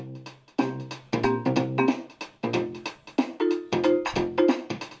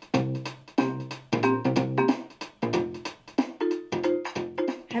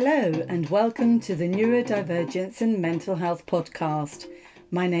Hello and welcome to the Neurodivergence and Mental Health podcast.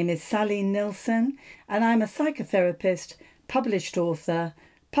 My name is Sally Nilsson and I'm a psychotherapist, published author,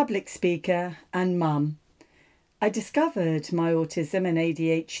 public speaker and mum. I discovered my autism and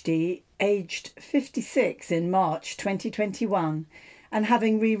ADHD aged 56 in March 2021, and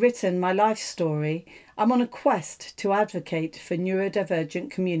having rewritten my life story, I'm on a quest to advocate for neurodivergent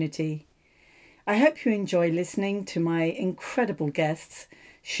community. I hope you enjoy listening to my incredible guests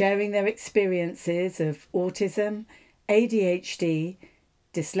sharing their experiences of autism, ADHD,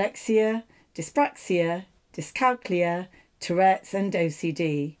 dyslexia, dyspraxia, dyscalculia, Tourette's and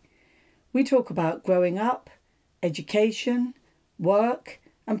OCD. We talk about growing up, education, work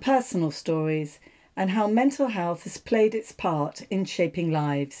and personal stories, and how mental health has played its part in shaping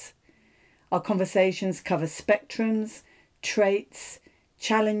lives. Our conversations cover spectrums, traits,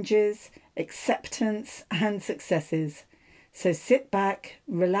 challenges, acceptance and successes. So sit back,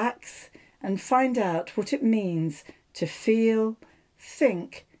 relax, and find out what it means to feel,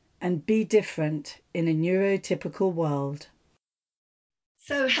 think, and be different in a neurotypical world.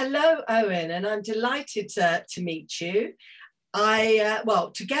 So hello, Owen, and I'm delighted to meet you.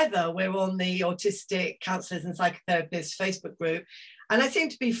 Together we're on the Autistic Counsellors and Psychotherapists Facebook group, and I seem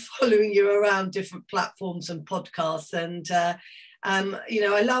to be following you around different platforms and podcasts, and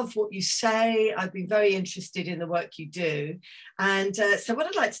I love what you say. I've been very interested in the work you do. And so what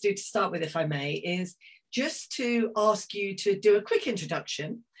I'd like to do to start with, if I may, is just to ask you to do a quick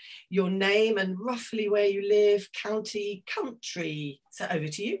introduction, your name and roughly where you live, county, country. So over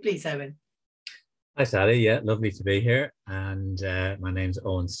to you, please, Owen. Hi, Sally. Yeah, lovely to be here. And my name's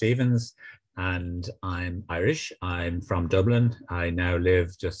Owen Stevens and I'm Irish. I'm from Dublin. I now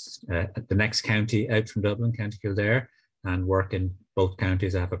live just at the next county out from Dublin, County Kildare, and work in both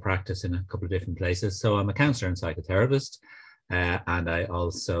counties. I have a practice in a couple of different places. So I'm a counsellor and psychotherapist, and I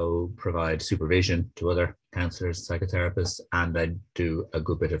also provide supervision to other counsellors, psychotherapists, and I do a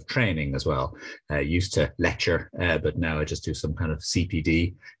good bit of training as well. I used to lecture, but now I just do some kind of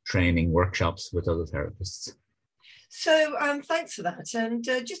CPD training workshops with other therapists. So thanks for that. And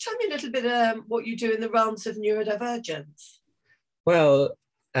just tell me a little bit what you do in the realms of neurodivergence. Well,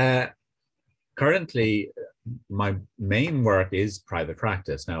 currently, my main work is private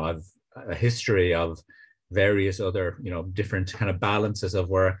practice. Now, I've a history of various other, different kind of balances of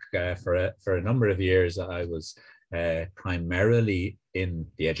work. For a number of years, I was primarily in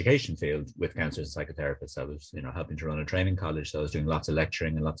the education field with counsellors and psychotherapists. I was, helping to run a training college. So I was doing lots of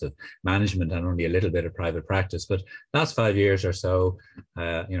lecturing and lots of management and only a little bit of private practice. But last 5 years or so,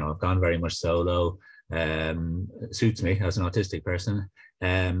 I've gone very much solo. Suits me as an autistic person.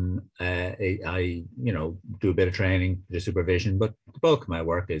 I do a bit of training, do supervision, but the bulk of my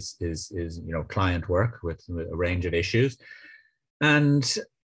work is client work with a range of issues. And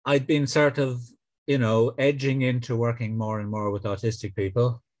I'd been sort of, edging into working more and more with autistic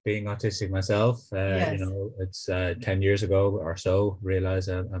people, being autistic myself. Yes. It's 10 years ago or so, realized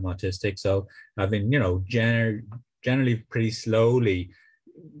I'm autistic. So I've been, generally pretty slowly,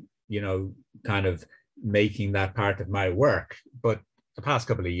 kind of making that part of my work. But the past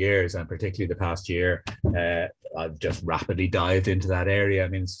couple of years, and particularly the past year, I've just rapidly dived into that area. I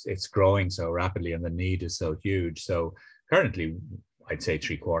mean, it's growing so rapidly and the need is so huge. So currently, I'd say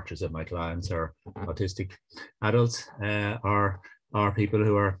 3/4 of my clients are autistic adults, are people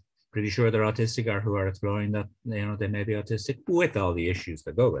who are pretty sure they're autistic or who are exploring that, they may be autistic, with all the issues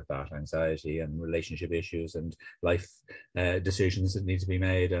that go with that, anxiety and relationship issues and life decisions that need to be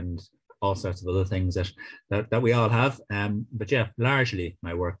made and all sorts of other things that we all have. But yeah, largely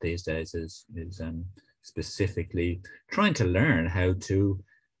my work these days is specifically trying to learn how to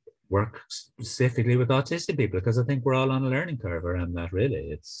work specifically with autistic people, because I think we're all on a learning curve around that,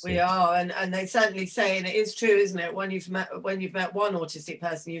 really. We are, and they certainly say, and it is true, isn't it? When you've met one autistic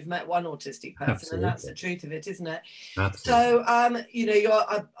person, you've met one autistic person. Absolutely. And that's the truth of it, isn't it? Absolutely. So,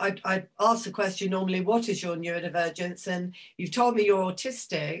 I ask the question normally, what is your neurodivergence? And you've told me you're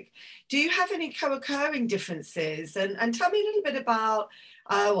autistic. Do you have any co-occurring differences? And tell me a little bit about,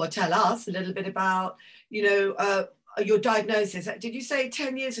 or tell us a little bit about, your diagnosis. Did you say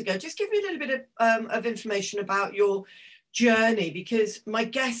 10 years ago? Just give me a little bit of information about your journey, because my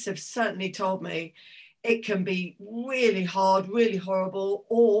guests have certainly told me it can be really hard, really horrible,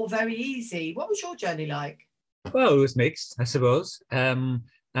 or very easy. What was your journey like? Well, it was mixed, I suppose.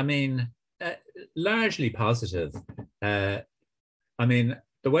 Largely positive. The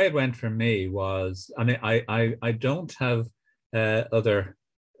way it went for me was, I don't have other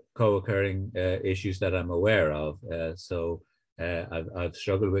co-occurring issues that I'm aware of. So I've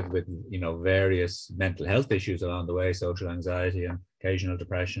struggled with various mental health issues along the way, social anxiety and occasional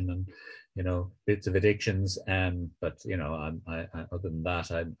depression, and bits of addictions. But other than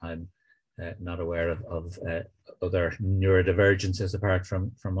that, I'm not aware of other neurodivergences apart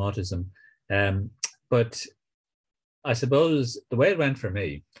from autism. But I suppose the way it went for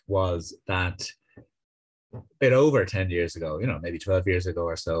me was that a bit over 10 years ago, maybe 12 years ago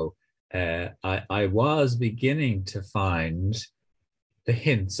or so, I was beginning to find the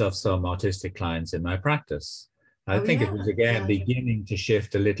hints of some autistic clients in my practice. I think it was, again, beginning to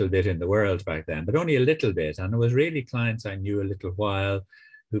shift a little bit in the world back then, but only a little bit. And it was really clients I knew a little while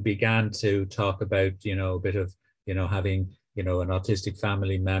who began to talk about, a bit of, having, an autistic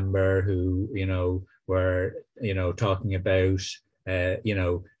family member who, were, talking about,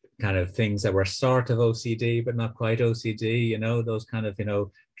 kind of things that were sort of OCD, but not quite OCD, those kind of,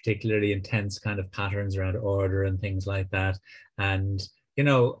 particularly intense kind of patterns around order and things like that. And,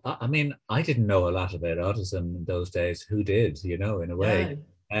 I mean, I didn't know a lot about autism in those days. Who did, in a way?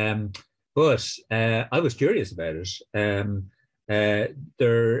 But I was curious about it. I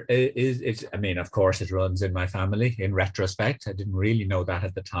mean, of course, it runs in my family in retrospect. I didn't really know that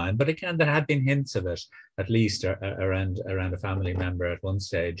at the time, but again, there had been hints of it, at least around a family member at one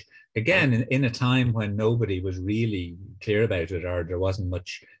stage. Again, in a time when nobody was really clear about it, or there wasn't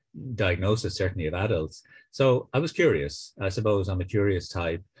much diagnosis, certainly of adults. So I was curious. I suppose I'm a curious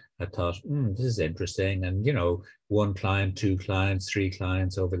type. I thought, this is interesting. And, one client, two clients, three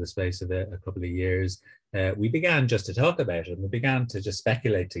clients over the space of a couple of years. We began just to talk about it, and we began to just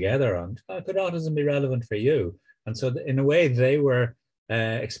speculate together on, could autism be relevant for you? And so in a way, they were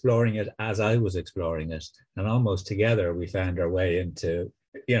exploring it as I was exploring it. And almost together, we found our way into,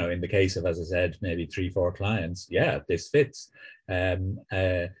 in the case of, as I said, maybe 3-4 clients, this fits. And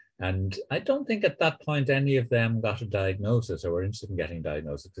I don't think at that point any of them got a diagnosis or were interested in getting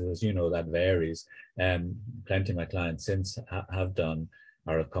diagnosis, because as you know, that varies. Plenty of my clients since have done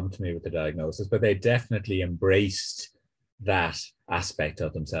or have come to me with the diagnosis, but they definitely embraced that aspect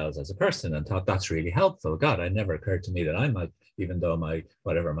of themselves as a person and thought that's really helpful. God, it never occurred to me that I might, even though my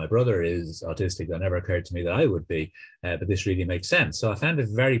brother is autistic, that never occurred to me that I would be, but this really makes sense. So I found it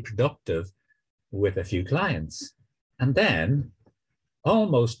very productive with a few clients. And then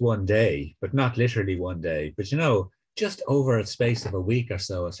almost one day, but not literally one day, but just over a space of a week or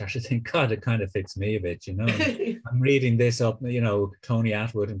so, I started to think, God, it kind of fits me a bit, I'm reading this up, Tony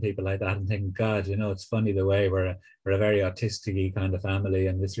Attwood and people like that, and thinking, God, it's funny the way we're a very autistic kind of family,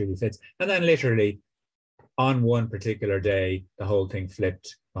 and this really fits. And then literally on one particular day, the whole thing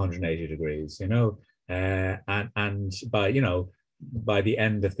flipped 180 degrees, and by the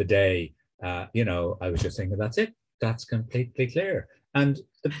end of the day, I was just thinking, that's it. That's completely clear. And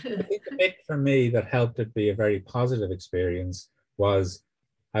the bit for me that helped it be a very positive experience was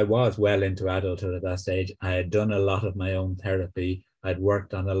I was well into adulthood at that stage. I had done a lot of my own therapy. I'd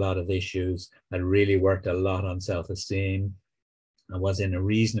worked on a lot of issues. I'd really worked a lot on self-esteem. I was in a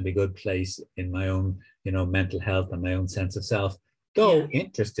reasonably good place in my own, mental health and my own sense of self. Though,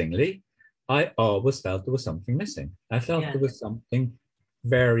 interestingly, I always felt there was something missing. I felt there was something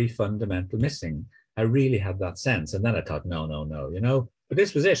very fundamental missing. I really had that sense. And then I thought, no, but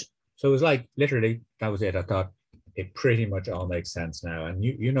this was it. So it was like, literally, that was it. I thought, it pretty much all makes sense now. And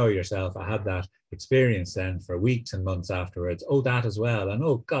you know yourself, I had that experience then for weeks and months afterwards. Oh, that as well. And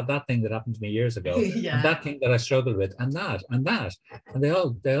oh God, that thing that happened to me years ago. And that thing that I struggled with, and that. And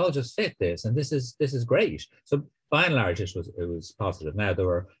they all just fit this. And this is great. So by and large, it was positive. Now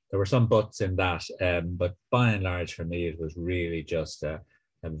there were some buts in that, but by and large for me, it was really just a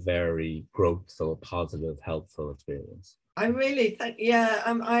very growthful, positive, helpful experience. I really think,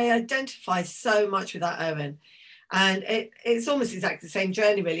 I identify so much with that, Owen. And it's almost exactly the same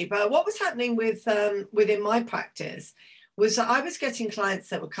journey, really. But what was happening within my practice was that I was getting clients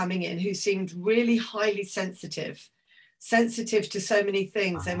that were coming in who seemed really highly sensitive to so many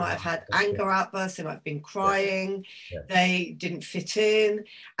things. They might have had anger outbursts, they might have been crying, they didn't fit in,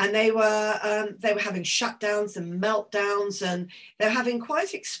 and they were having shutdowns and meltdowns, and they're having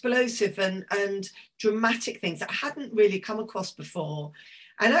quite explosive and dramatic things that I hadn't really come across before.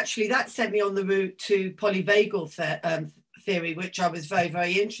 And actually that sent me on the route to polyvagal theory, which I was very,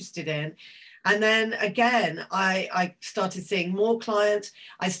 very interested in. And then again, I started seeing more clients.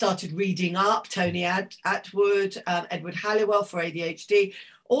 I started reading up Tony Attwood, Edward Hallowell for ADHD,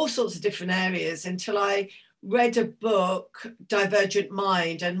 all sorts of different areas, until I read a book, Divergent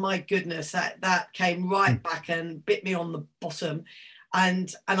Mind, and my goodness, that came right back and bit me on the bottom.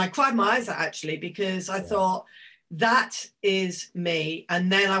 And I cried my eyes out, actually, because I thought, that is me.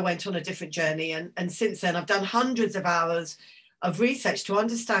 And then I went on a different journey. And since then, I've done hundreds of hours of research to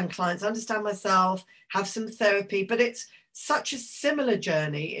understand clients, understand myself, have some therapy, but it's such a similar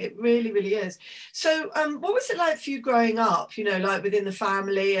journey. It really, really is. So what was it like for you growing up, you know, like within the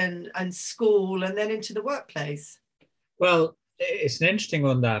family and school and then into the workplace? Well, it's an interesting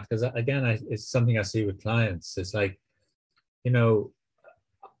one, that, because again, it's something I see with clients. It's like, you know,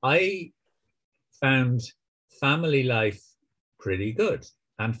 I found family life pretty good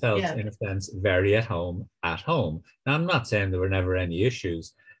and felt, Yeah. in a sense, very at home at home. Now, I'm not saying there were never any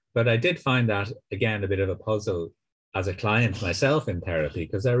issues, but I did find that, again, a bit of a puzzle as a client myself in therapy,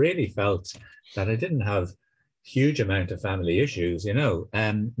 because I really felt that I didn't have huge amount of family issues, you know.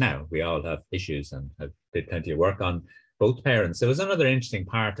 Now we all have issues, and I did plenty of work on both parents. There was another interesting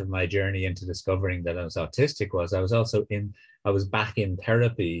part of my journey into discovering that I was autistic. Was I was back in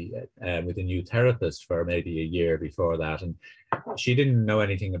therapy with a new therapist for maybe a year before that, and she didn't know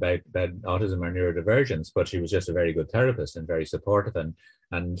anything about autism or neurodivergence, but she was just a very good therapist and very supportive,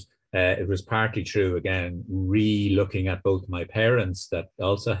 and it was partly true, again, re-looking at both my parents, that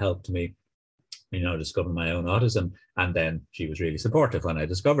also helped me, you know, discover my own autism. And then she was really supportive when I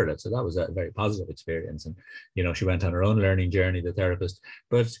discovered it. So that was a very positive experience. And, you know, she went on her own learning journey, the therapist.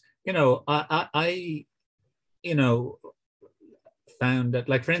 But, you know, I you know, found that,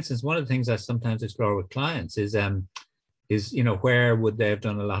 like, for instance, one of the things I sometimes explore with clients is, you know, where would they have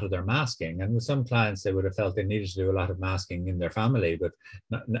done a lot of their masking? And with some clients, they would have felt they needed to do a lot of masking in their family, but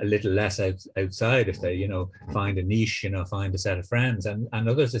a little less outside if they, you know, find a niche, you know, find a set of friends. And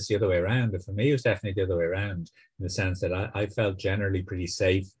others, it's the other way around. But for me, it was definitely the other way around, in the sense that I felt generally pretty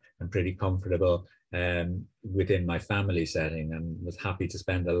safe and pretty comfortable within my family setting, and was happy to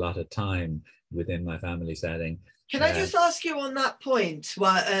spend a lot of time within my family setting. Can I just ask you on that point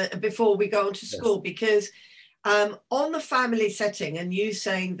before we go on to school? Yes. Because on the family setting, and you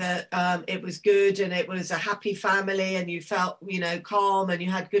saying that it was good and it was a happy family and you felt, you know, calm and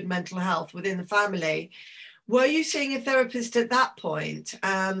you had good mental health within the family, were you seeing a therapist at that point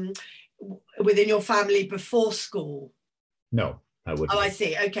within your family before school? No, I wouldn't. Oh, I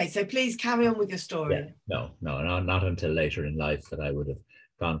see. Okay, so please carry on with your story. Yeah, no, not until later in life that I would have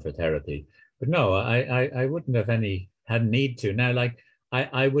gone for therapy. But no, I wouldn't have had need to. Now, like,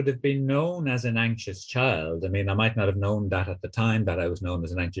 I would have been known as an anxious child. I mean, I might not have known that at the time that I was known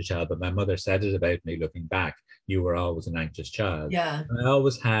as an anxious child, but my mother said it about me looking back. You were always an anxious child. Yeah. And I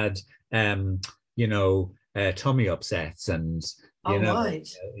always had, you know, tummy upsets and, you know, right.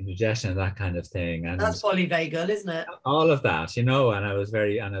 indigestion and that kind of thing. And that's polyvagal, isn't it? All of that, you know, and I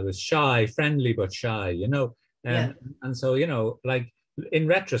was shy, friendly, but shy, you know. Yeah. And so, you know, like, in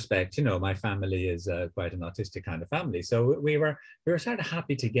retrospect, you know, my family is quite an autistic kind of family. So we were sort of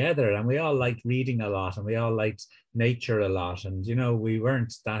happy together, and we all liked reading a lot, and we all liked nature a lot. And, you know, we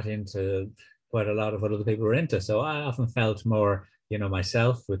weren't that into what a lot of other people were into. So I often felt more, you know,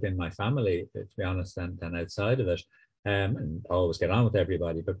 myself within my family, to be honest, than outside of it. And always get on with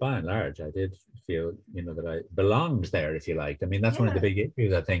everybody. But by and large, I did feel, you know, that I belonged there, if you like. I mean, that's one of the big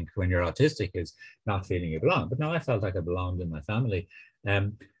issues, I think, when you're autistic, is not feeling you belong. But no, I felt like I belonged in my family.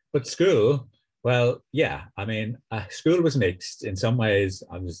 But school, well, yeah, I mean, school was mixed. In some ways,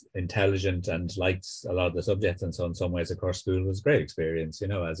 I was intelligent and liked a lot of the subjects. And so in some ways, of course, school was a great experience, you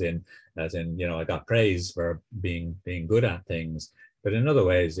know, as in, you know, I got praise for being good at things. But in other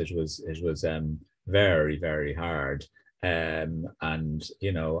ways, it was very, very hard. And,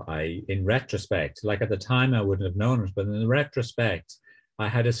 you know, in retrospect, like at the time, I wouldn't have known it, but in retrospect, I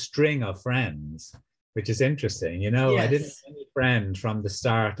had a string of friends, which is interesting. You know, yes. I didn't have any friend from the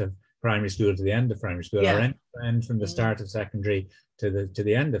start of primary school to the end of primary school, or any friend from the start of secondary to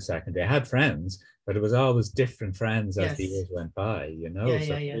the end of secondary. I had friends, but it was always different friends as the years went by, you know.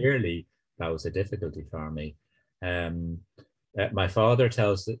 Clearly that was a difficulty for me. My father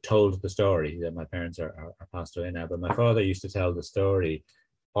told the story that my parents are passed away now, but my father used to tell the story.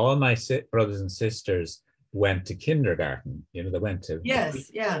 All my brothers and sisters went to kindergarten, you know, they went to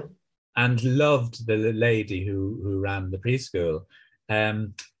and loved the lady who ran the preschool. My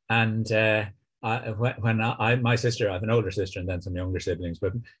sister, I have an older sister and then some younger siblings,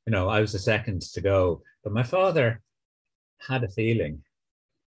 but, you know, I was the second to go. But my father had a feeling.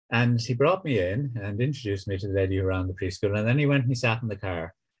 And he brought me in and introduced me to the lady who ran the preschool. And then he went and he sat in the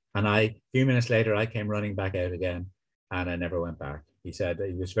car. And a few minutes later, I came running back out again, and I never went back. He said that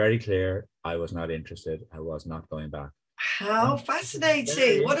he was very clear. I was not interested. I was not going back. How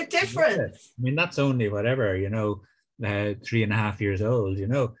fascinating. What a difference. I mean, that's only whatever, you know, 3.5 years old, you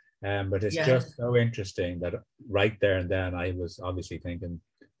know. But it's just so interesting that right there and then I was obviously thinking,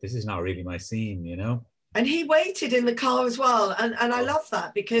 this is not really my scene, you know. And he waited in the car as well. And I love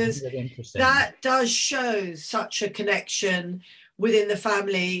that, because that does show such a connection within the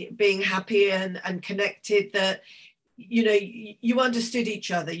family, being happy and connected, that, you know, you understood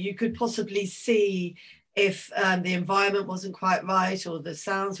each other. You could possibly see if the environment wasn't quite right, or the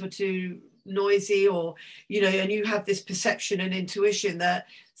sounds were too noisy, or, you know, and you have this perception and intuition that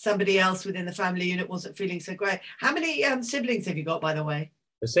somebody else within the family unit wasn't feeling so great. How many siblings have you got, by the way?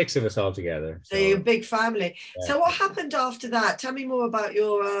 There's 6 of us all together. So you're a big family. Yeah. So what happened after that? Tell me more about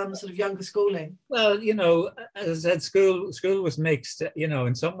your sort of younger schooling. Well, you know, as I said, school was mixed. You know,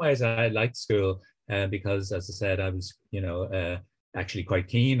 in some ways I liked school because, as I said, I was, you know, actually quite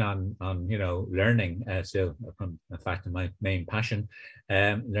keen on you know, learning. Still, in fact, my main passion,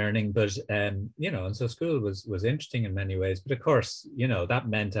 learning. But you know, and so school was interesting in many ways. But of course, you know, that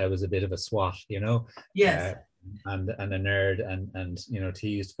meant I was a bit of a swot. You know. Yes. And a nerd, and you know,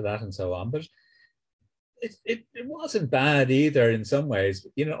 teased for that and so on. But it wasn't bad either in some ways.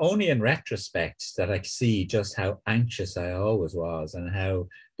 You know, only in retrospect that I see just how anxious I always was, and how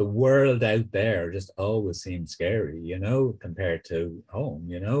the world out there just always seemed scary, you know, compared to home,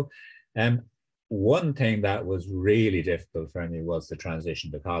 you know. One thing that was really difficult for me was the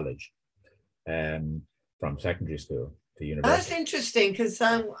transition to college, from secondary school to university. That's interesting, because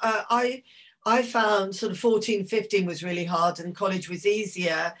I found sort of 14, 15 was really hard, and college was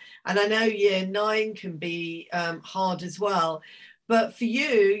easier. And I know year 9 can be hard as well. But for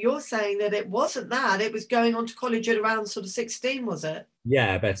you, you're saying that it wasn't that. It was going on to college at around sort of 16, was it?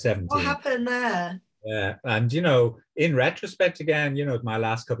 Yeah, about 17. What happened there? Yeah, and, you know, in retrospect, again, you know, my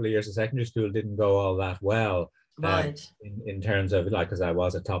last couple of years of secondary school didn't go all that well. Right. In terms of, like, because I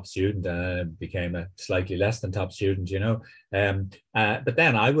was a top student and became a slightly less than top student, you know. But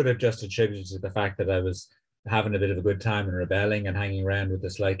then I would have just attributed to the fact that I was having a bit of a good time and rebelling and hanging around with a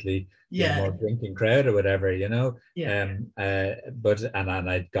slightly you know, more drinking crowd or whatever, you know. But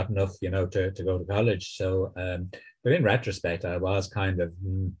I'd got enough, you know, to go to college. So but in retrospect, I was kind of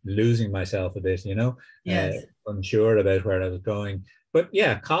losing myself a bit, you know, unsure about where I was going. But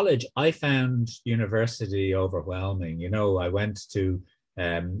yeah, college, I found university overwhelming. You know, I went to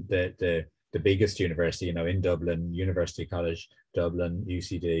the biggest university, you know, in Dublin, University College Dublin,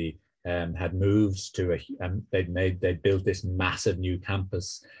 UCD, had moved to they'd built this massive new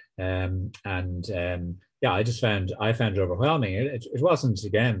campus, yeah, I found it overwhelming. It wasn't,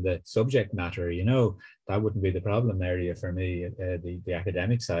 again, the subject matter, you know, that wouldn't be the problem area for me, the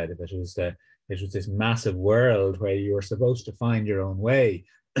academic side of it. It was this massive world where you were supposed to find your own way,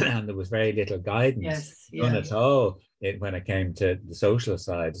 and there was very little guidance, none at all, when it came to the social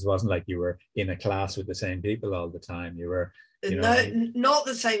side. It wasn't like you were in a class with the same people all the time. You were, you know, not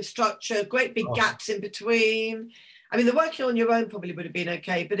the same structure, great big gaps in between. I mean, the working on your own probably would have been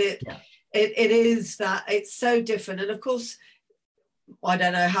okay, but it is that it's so different. And of course, I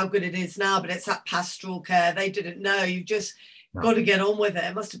don't know how good it is now, but it's that pastoral care. They didn't know. You just got to get on with it.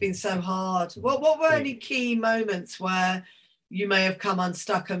 It must have been so hard. What were any key moments where you may have come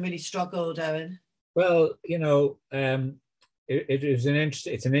unstuck and really struggled, Owen? Well, you know, it's an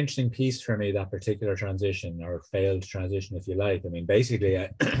interesting piece for me, that particular transition, or failed transition, if you like. I mean, basically,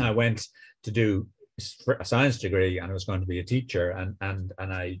 I went to do a science degree, and I was going to be a teacher, and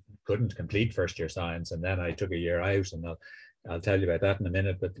I couldn't complete first year science, and then I took a year out, and I'll tell you about that in a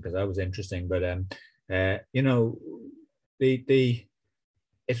minute, but because that was interesting. But you know,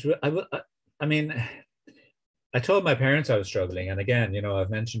 I mean, I told my parents I was struggling, and again, you know, I've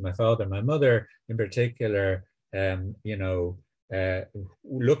mentioned my father, my mother in particular. You know,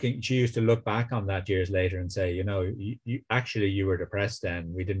 she used to look back on that years later and say, you know, you were depressed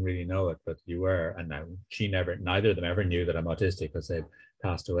then. We didn't really know it, but you were. And now neither of them ever knew that I'm autistic, because they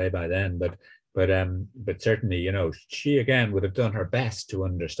passed away by then. But certainly, you know, she again would have done her best to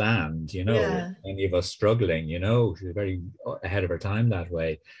understand, you know, any of us struggling. You know, she was very ahead of her time that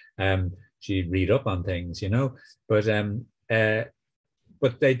way. She'd read up on things, you know, but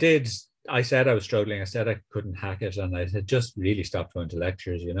they did. I said I was struggling. I said I couldn't hack it, and I had just really stopped going to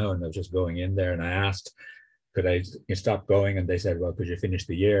lectures, you know, and I was just going in there, and I asked, could I stop going? And they said, well, could you finish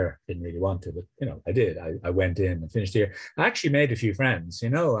the year? Didn't really want to, but, you know, I did. I went in and finished the year. I actually made a few friends, you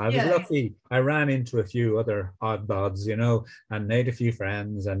know. I was lucky. I ran into a few other odd bods, you know, and made a few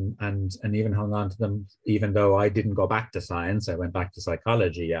friends, and even hung on to them, even though I didn't go back to science. I went back to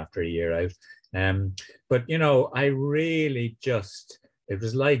psychology after a year out. But, you know, I really just, it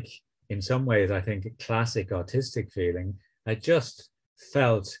was like, in some ways, I think, a classic autistic feeling. I just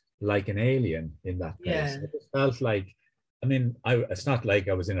felt like an alien in that place. It felt like, I mean, it's not like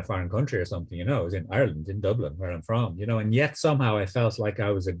I was in a foreign country or something, you know. I was in Ireland, in Dublin, where I'm from, you know, and yet somehow I felt like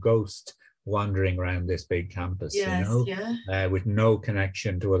I was a ghost wandering around this big campus, Yes, yeah. with no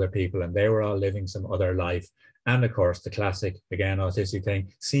connection to other people, and they were all living some other life. And of course, the classic, again, autistic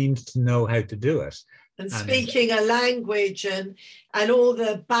thing, seemed to know how to do it. And speaking a language and all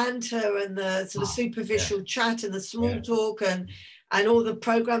the banter and the sort of superficial chat and the small talk and all the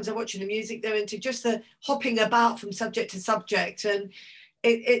programs they're watching, the music they're into, just the hopping about from subject to subject. And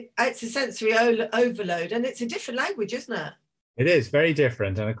it's a sensory overload, and it's a different language, isn't it? It is very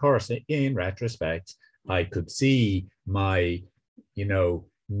different. And of course, in retrospect, I could see my,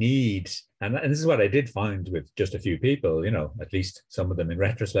 need. And this is what I did find with just a few people, at least some of them in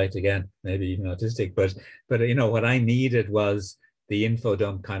retrospect, again, maybe even autistic. But what I needed was the info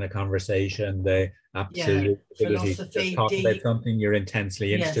dump kind of conversation, the absolute ability to talk about something you're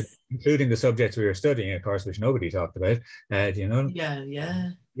intensely interested in, including the subjects we were studying, of course, which nobody talked about, that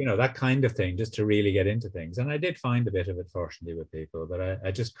kind of thing, just to really get into things. And I did find a bit of it, fortunately, with people, but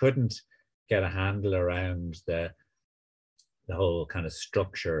I just couldn't get a handle around the whole kind of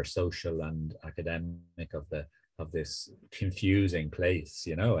structure, social and academic, of this confusing place,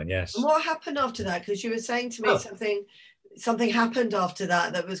 and yes. And what happened after that? Because you were saying to me something happened after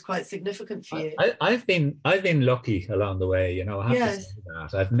that was quite significant for you. I've been lucky along the way, I have to say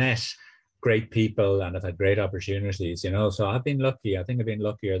that. I've met great people and I've had great opportunities, so I've been lucky. I think I've been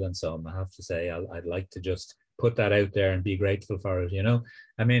luckier than some, I have to say. I'd like to just put that out there and be grateful for it,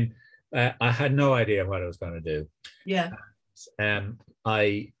 I mean, I had no idea what I was going to do. Yeah.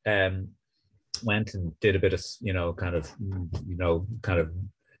 I went and did a bit of, kind of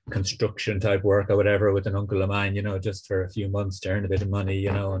construction type work or whatever with an uncle of mine, just for a few months to earn a bit of money,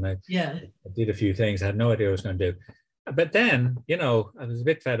 and I did a few things. I had no idea what I was going to do. But then, I was a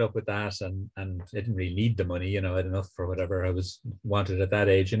bit fed up with that and I didn't really need the money, I had enough for whatever I wanted at that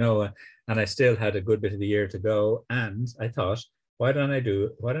age, and I still had a good bit of the year to go. And I thought, why don't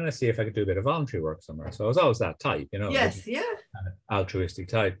I see if I could do a bit of voluntary work somewhere? So I was always that type, Yes, yeah. Altruistic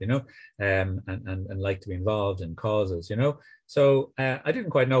type, and like to be involved in causes, So I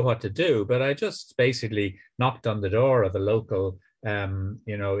didn't quite know what to do, but I just basically knocked on the door of a local,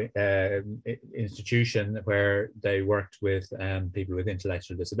 institution where they worked with people with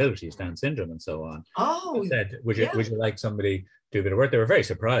intellectual disabilities, Down syndrome and so on. Oh, I said, would you like somebody to do a bit of work? They were very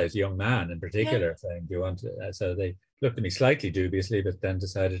surprised, young man in particular, saying, do you want to? So they looked at me slightly dubiously, but then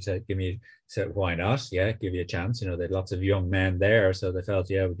decided to said, why not? Yeah, give you a chance. They had lots of young men there. So they felt,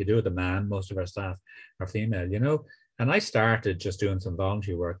 we could do with a man. Most of our staff are female, And I started just doing some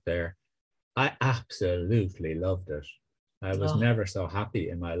voluntary work there. I absolutely loved it. I was never so happy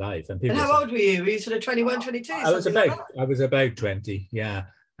in my life. And how old were you? Were you sort of 21, 22? I was about 20, yeah.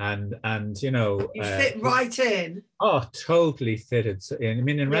 And you fit right in. Oh, totally fitted in. I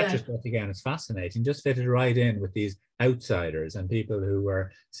mean, in retrospect, again, it's fascinating. Just fitted right in with these outsiders and people who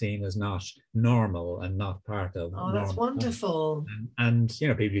were seen as not normal and not part of. Oh, that's wonderful. And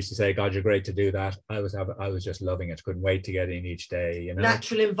people used to say, "God, you're great to do that." I was just loving it. Couldn't wait to get in each day.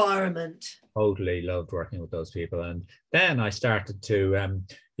 Natural environment. Totally loved working with those people, and then I started to,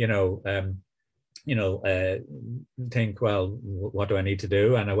 think, well, what do I need to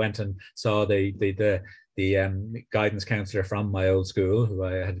do? And I went and saw the guidance counselor from my old school, who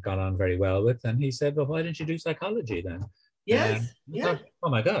I had gone on very well with, and he said, well, why didn't you do psychology then? Yes. Thought, oh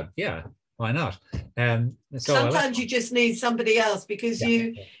my God, yeah, why not? So sometimes you just need somebody else because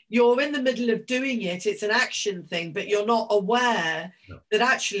you're in the middle of doing it. It's an action thing, but you're not aware that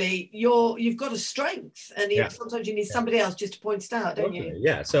actually you've got a strength, and sometimes you need somebody else just to point it out, don't you?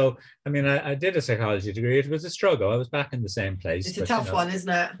 Yeah. So I mean, I did a psychology degree. It was a struggle. I was back in the same place. It's a tough one, isn't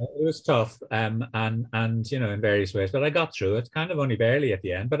it? It was tough, and in various ways. But I got through it, kind of only barely at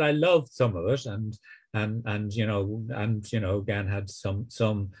the end. But I loved some of it, and again had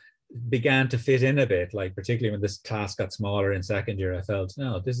some began to fit in a bit, like particularly when this class got smaller in second year. I felt,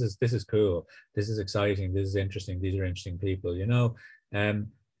 no, this is cool, this is exciting, this is interesting, these are interesting people,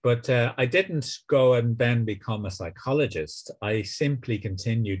 but I didn't go and then become a psychologist. I simply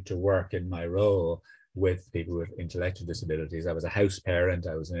continued to work in my role with people with intellectual disabilities. I was a house parent,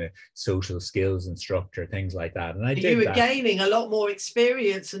 I was a social skills instructor, things like that. And you were gaining a lot more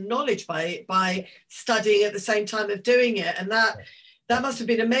experience and knowledge by studying at the same time of doing it, and that must have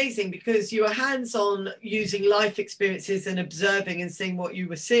been amazing because you were hands-on, using life experiences and observing and seeing what you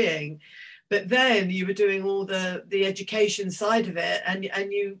were seeing. But then you were doing all the education side of it. And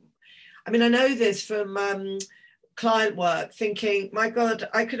you, I mean, I know this from client work, thinking, my God,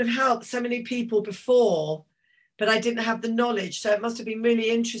 I could have helped so many people before, but I didn't have the knowledge. So it must have been really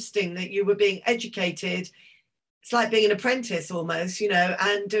interesting that you were being educated. It's like being an apprentice almost,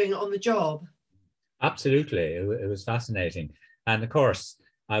 and doing it on the job. Absolutely. It was fascinating. And of course,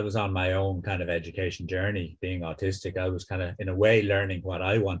 I was on my own kind of education journey, being autistic. I was kind of, in a way, learning what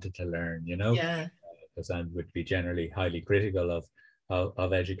I wanted to learn, Yeah. because I would be generally highly critical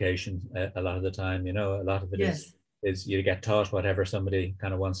of education a lot of the time. A lot of it Yes. is you get taught whatever somebody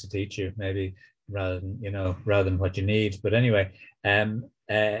kind of wants to teach you, maybe rather than what you need. But anyway,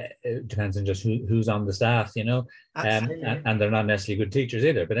 it depends on just who's on the staff, and they're not necessarily good teachers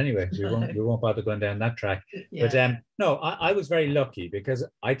either. But anyway, we won't bother going down that track. Yeah. But no, I was very lucky, because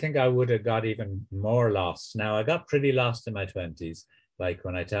I think I would have got even more lost. Now, I got pretty lost in my 20s. Like,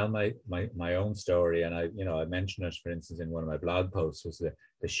 when I tell my own story, and I mentioned it, for instance, in one of my blog posts, was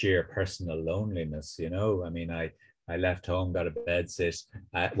the sheer personal loneliness. I mean, I left home, got a bed sit,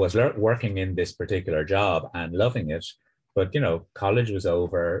 was working in this particular job and loving it. But, college was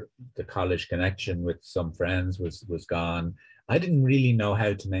over. The college connection with some friends was gone. I didn't really know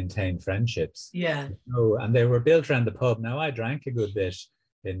how to maintain friendships. Yeah. And they were built around the pub. Now, I drank a good bit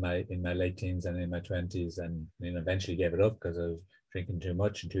in my late teens and in my 20s, and eventually gave it up because I was drinking too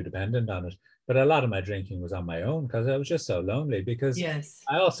much and too dependent on it. But a lot of my drinking was on my own, because I was just so lonely. Because Yes.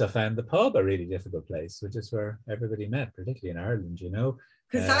 I also found the pub a really difficult place, which is where everybody met, particularly in Ireland,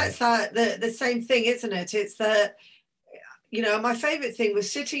 Because that's the same thing, isn't it? It's that, my favorite thing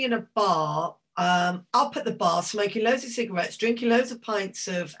was sitting in a bar, up at the bar, smoking loads of cigarettes, drinking loads of pints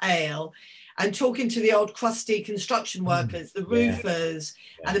of ale, and talking to the old crusty construction workers, the roofers,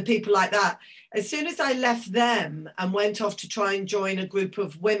 and the people like that. As soon as I left them and went off to try and join a group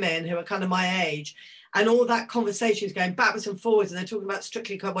of women who are kind of my age, and all that conversation is going backwards and forwards, and they're talking about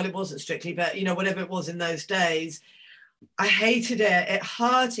Strictly, well, it wasn't Strictly, but whatever it was in those days, I hated it. It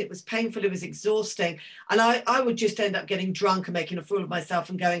hurt. It was painful. It was exhausting. And I would just end up getting drunk and making a fool of myself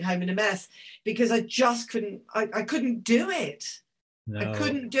and going home in a mess, because I just couldn't, I couldn't do it. No. I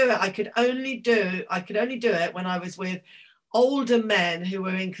couldn't do it. I could only do it when I was with older men who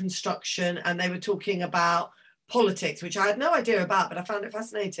were in construction, and they were talking about politics, which I had no idea about, but I found it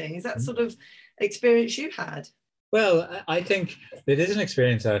fascinating. Is that sort of experience you had? Well, I think it is an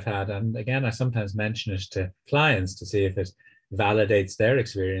experience I've had. And again, I sometimes mention it to clients to see if it validates their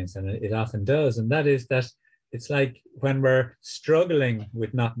experience. And it often does. And that is that it's like when we're struggling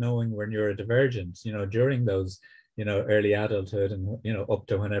with not knowing we're neurodivergent, during those, early adulthood and, up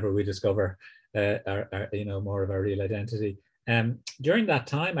to whenever we discover, our more of our real identity. During that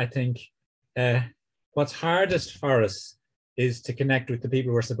time, I think what's hardest for us is to connect with the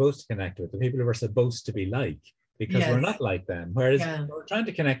people we're supposed to connect with, the people who we're supposed to be like. Because we're not like them. Whereas we're trying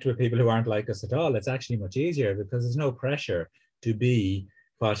to connect with people who aren't like us at all, it's actually much easier, because there's no pressure to be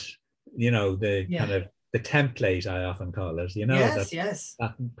what, kind of the template, I often call it,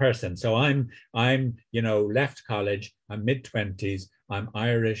 that person. So I'm left college, I'm mid-20s, I'm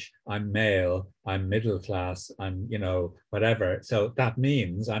Irish, I'm male, I'm middle class, I'm, whatever. So that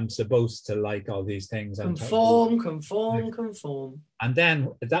means I'm supposed to like all these things. Conform. And then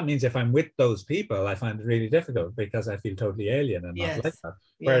that means if I'm with those people, I find it really difficult, because I feel totally alien and not like that.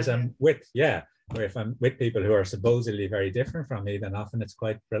 Whereas or if I'm with people who are supposedly very different from me, then often it's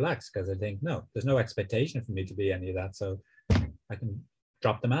quite relaxed, because I think, no, there's no expectation for me to be any of that. So I can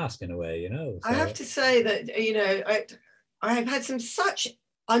drop the mask in a way, So, I have to say that, I've had some such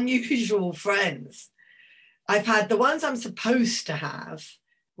unusual friends. I've had the ones I'm supposed to have,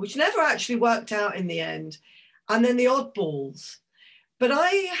 which never actually worked out in the end, and then the oddballs. But I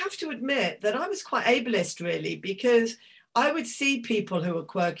have to admit that I was quite ableist, really, because I would see people who were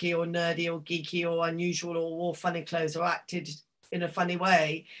quirky or nerdy or geeky or unusual or wore funny clothes or acted in a funny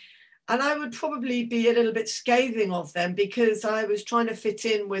way. And I would probably be a little bit scathing of them, because I was trying to fit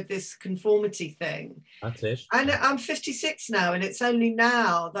in with this conformity thing. That's it. And I'm 56 now, and it's only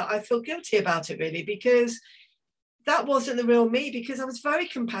now that I feel guilty about it, really, because that wasn't the real me, because I was very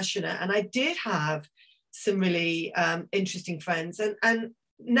compassionate, and I did have some really interesting friends. And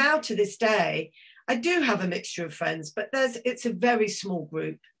now to this day, I do have a mixture of friends, but it's a very small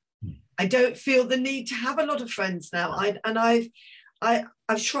group. I don't feel the need to have a lot of friends now.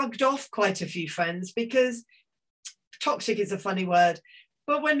 I've shrugged off quite a few friends, because toxic is a funny word,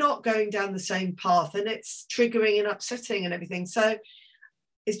 but we're not going down the same path, and it's triggering and upsetting and everything. So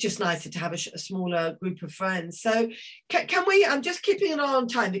it's just nicer to have a smaller group of friends. So can we, I'm just keeping an eye on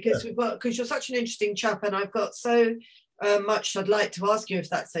time, because because you're such an interesting chap, and I've got so much I'd like to ask you, if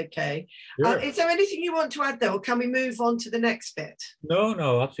that's okay. Sure. Is there anything you want to add there, or can we move on to the next bit?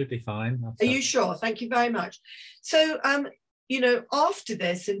 No, absolutely fine. Are you sure? Thank you very much. So, after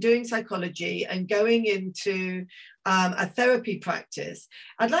this and doing psychology and going into a therapy practice,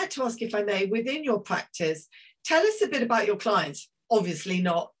 I'd like to ask, if I may, within your practice, tell us a bit about your clients. obviously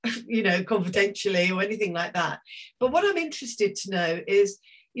not, confidentially or anything like that. But what I'm interested to know is,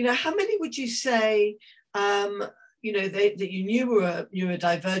 how many would you say, that you knew were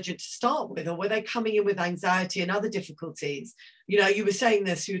neurodivergent to start with, or were they coming in with anxiety and other difficulties? You were saying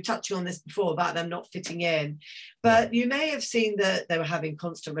this, you were touching on this before about them not fitting in, but you may have seen that they were having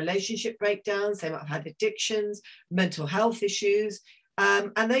constant relationship breakdowns, they might have had addictions, mental health issues,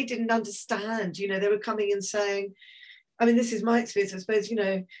 and they didn't understand. They were coming and saying, I mean, this is my experience, I suppose,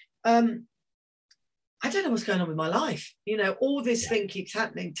 I don't know what's going on with my life. All this thing keeps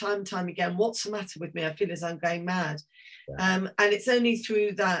happening time and time again. What's the matter with me? I feel as I'm going mad. And it's only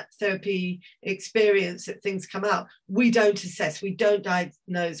through that therapy experience that things come out. We don't assess, we don't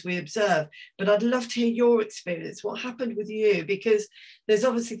diagnose, we observe. But I'd love to hear your experience. What happened with you? Because there's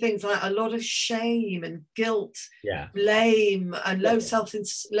obviously things like a lot of shame and guilt, blame, and low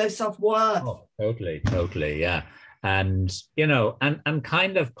self-worth. Oh, totally, yeah. And and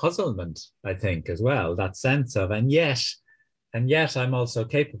kind of puzzlement, I think, as well, that sense of and yet I'm also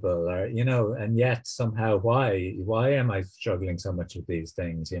capable, or and yet somehow why am I struggling so much with these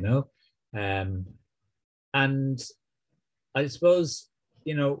things, and I suppose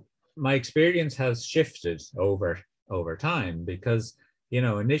my experience has shifted over time, because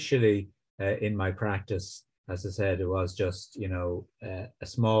initially in my practice, as I said, it was just a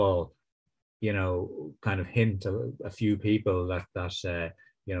small kind of hint of a few people that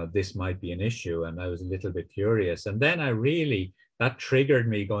this might be an issue, and I was a little bit curious, and then that triggered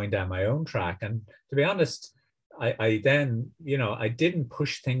me going down my own track. And to be honest, I then I didn't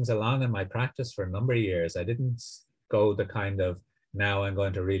push things along in my practice for a number of years. I didn't go the kind of, now I'm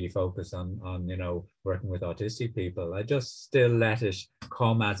going to really focus on working with autistic people. I just still let it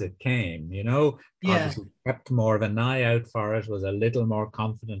come as it came. Obviously kept more of an eye out for it, was a little more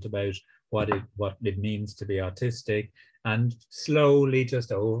confident about what it means to be autistic, and slowly,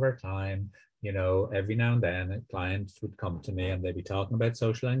 just over time, every now and then a client would come to me and they'd be talking about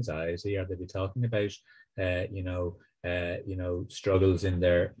social anxiety, or they'd be talking about struggles in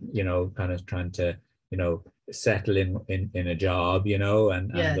their kind of trying to settle in a job,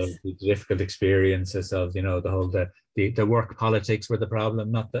 and the difficult experiences of the work politics were the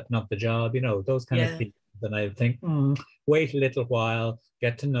problem, not the job, those kind of things. And I think wait a little while,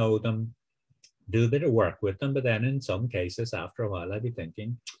 get to know them, do a bit of work with them, but then in some cases after a while I'd be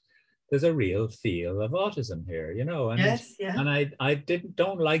thinking there's a real feel of autism here, and I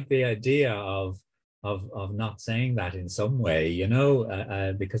don't like the idea of not saying that in some way,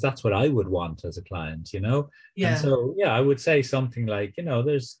 because that's what I would want as a client, and so I would say something like,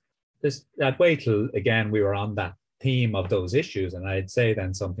 I'd wait till again we were on that theme of those issues, and I'd say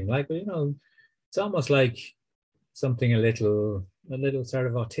then something like, it's almost like something a little sort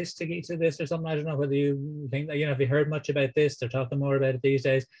of autistic-y to this or something. I don't know whether you think that, have you heard much about this? They're talking more about it these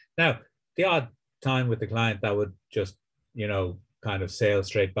days. Now, the odd time with the client that would just, kind of sail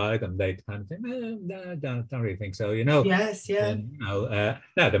straight by them, they'd kind of think, no, don't really think so, Yes, yeah. And,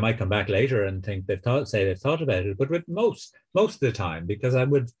 now they might come back later and think they've thought about it, but with most of the time, because I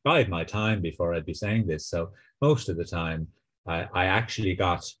would bide my time before I'd be saying this, so most of the time I actually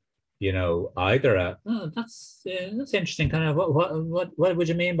got either that's interesting, kind of what would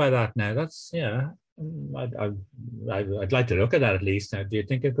you mean by that now? That's I'd like to look at that at least. Now, do you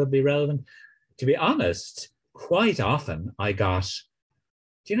think it could be relevant? To be honest, quite often I got,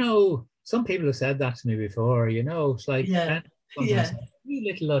 some people have said that to me before, it's like, you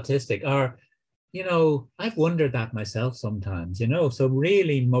little autistic, or, I've wondered that myself sometimes, so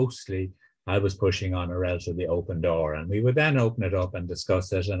really mostly I was pushing on a relatively open door, and we would then open it up and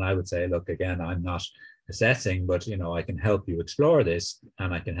discuss it. And I would say, look, again, I'm not assessing, but, I can help you explore this,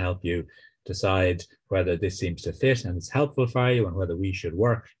 and I can help you decide whether this seems to fit and it's helpful for you, and whether we should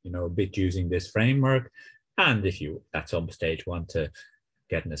work, a bit using this framework. And if you at some stage want to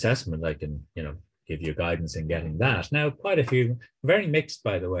get an assessment, I can, give you guidance in getting that. Now, quite a few, very mixed,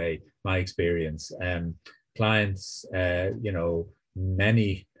 by the way, my experience. Clients,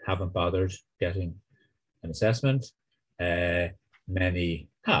 many haven't bothered getting an assessment. Many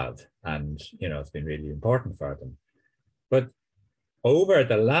have, and it's been really important for them. But over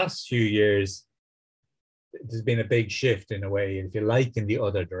the last few years, there's been a big shift in a way, if you like, in the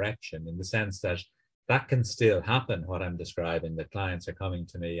other direction, in the sense that can still happen, what I'm describing, that clients are coming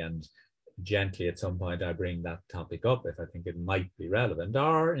to me and gently at some point I bring that topic up if I think it might be relevant,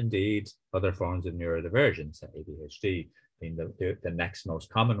 or indeed other forms of neurodivergence, ADHD being the next most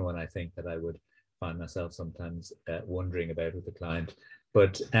common one, I think, that I would find myself sometimes wondering about with the client.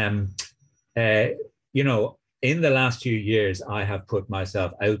 But in the last few years, I have put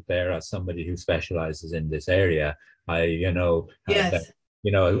myself out there as somebody who specializes in this area. I, Yes.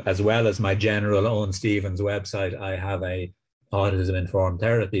 as well as my general Owen Stevens website, I have a autism informed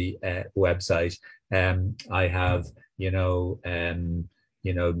therapy website. I have, done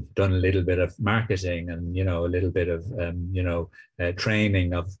a little bit of marketing and, a little bit of,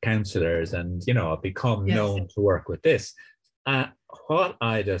 training of counselors, and, I've become known to work with this. What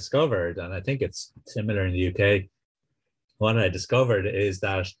I discovered, and I think it's similar in the UK, what I discovered is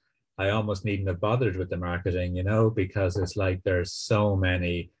that I almost needn't have bothered with the marketing, because it's like there's so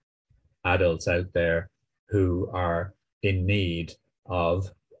many adults out there who are in need of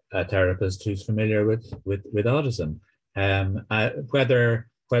a therapist who's familiar with autism.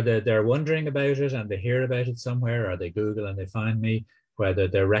 Whether they're wondering about it and they hear about it somewhere, or they Google and they find me, whether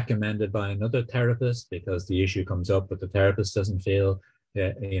they're recommended by another therapist because the issue comes up, but the therapist doesn't feel,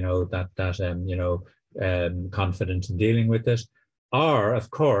 confident in dealing with it, or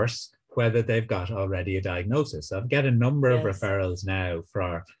of course, whether they've got already a diagnosis. I've got a number of referrals now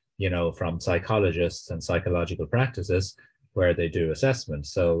from psychologists and psychological practices where they do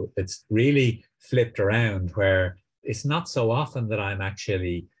assessments. So it's really flipped around, where it's not so often that I'm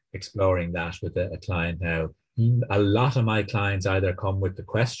actually exploring that with a client now. A lot of my clients either come with the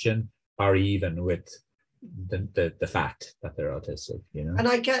question or even with the fact that they're autistic, And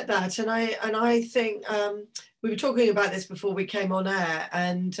I get that, and I think we were talking about this before we came on air,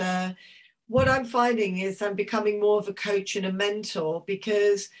 and what I'm finding is I'm becoming more of a coach and a mentor,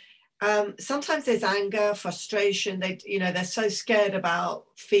 because sometimes there's anger, frustration. They're so scared about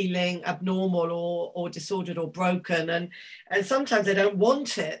feeling abnormal or disordered or broken, and sometimes they don't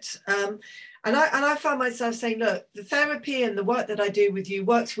want it. And I found myself saying, look, the therapy and the work that I do with you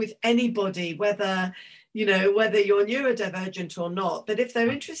works with anybody, whether you're neurodivergent or not. But if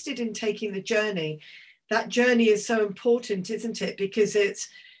they're interested in taking the journey, that journey is so important, isn't it? Because it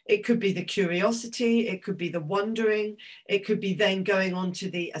could be the curiosity, it could be the wondering, it could be then going on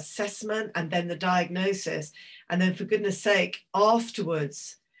to the assessment and then the diagnosis. And then, for goodness sake,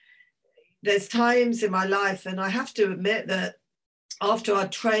 afterwards, there's times in my life, and I have to admit that after I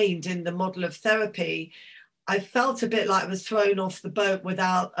trained in the model of therapy, I felt a bit like I was thrown off the boat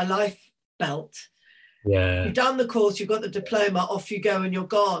without a life belt. Yeah. You've done the course, you've got the diploma, off you go and you're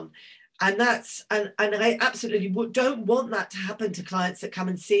gone. And I absolutely don't want that to happen to clients that come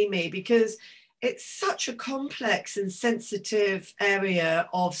and see me, because it's such a complex and sensitive area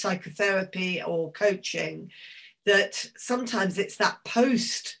of psychotherapy or coaching that sometimes it's that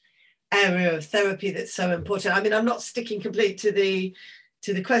post area of therapy that's so important. I mean, I'm not sticking complete to the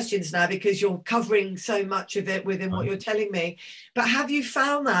questions now, because you're covering so much of it within what you're telling me. But have you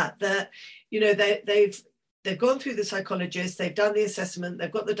found that they've gone through the psychologist, they've done the assessment, they've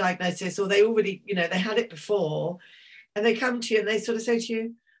got the diagnosis, or they already, they had it before, and they come to you and they sort of say to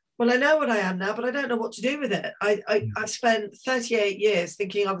you, well, I know what I am now, but I don't know what to do with it. I've spent 38 years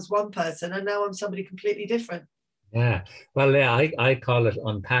thinking I was one person, and now I'm somebody completely different. Yeah. Well, yeah, I call it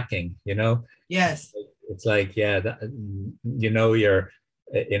unpacking, Yes. It's like, you're,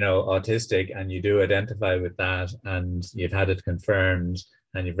 autistic, and you do identify with that, and you've had it confirmed,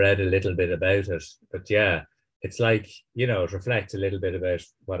 and you've read a little bit about it. But yeah, it's like, it reflects a little bit about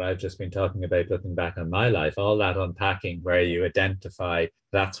what I've just been talking about, looking back on my life, all that unpacking where you identify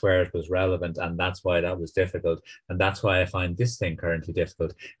that's where it was relevant, and that's why that was difficult, and that's why I find this thing currently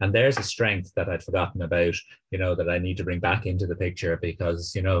difficult. And there's a strength that I'd forgotten about, that I need to bring back into the picture,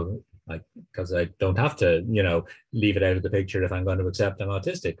 because, because I don't have to, leave it out of the picture if I'm going to accept I'm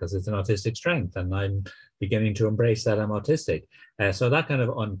autistic, because it's an autistic strength, and I'm beginning to embrace that I'm autistic. So that kind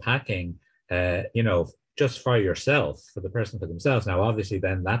of unpacking, just for yourself, for the person, for themselves. Now, obviously,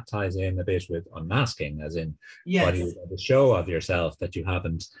 then that ties in a bit with unmasking, as in what you want to show of yourself that you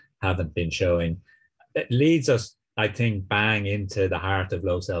haven't been showing. It leads us, I think, bang into the heart of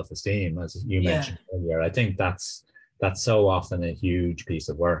low self-esteem, as you mentioned earlier. I think that's so often a huge piece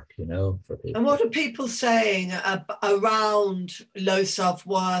of work, for people. And what are people saying around low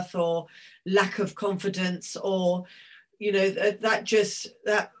self-worth or lack of confidence, or,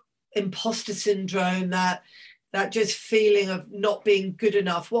 that imposter syndrome, that just feeling of not being good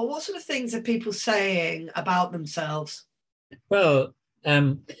enough? What sort of things are people saying about themselves? Well,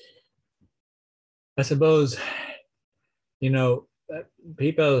 I suppose,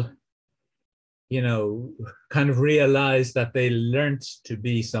 people, kind of realize that they learned to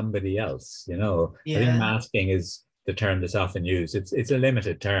be somebody else, I think masking is the term that's often used. It's a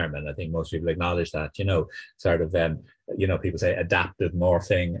limited term, and I think most people acknowledge that, sort of, people say adaptive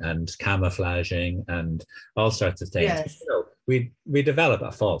morphing and camouflaging and all sorts of things. Yes. We develop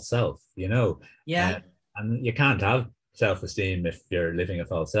a false self, and and you can't have self-esteem if you're living a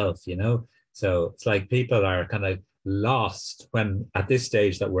false self, you know. So it's like people are kind of lost when at this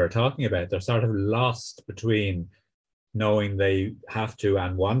stage that we're talking about, they're sort of lost between knowing they have to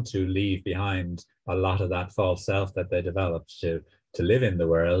and want to leave behind a lot of that false self that they developed to live in the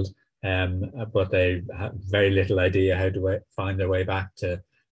world, but they have very little idea how to find their way back to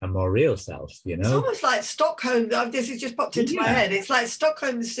a more real self, you know. It's almost like Stockholm. This has just popped into my Yeah. head. It's like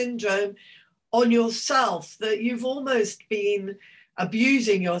Stockholm syndrome on yourself, that you've almost been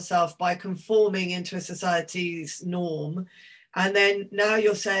abusing yourself by conforming into a society's norm. And then now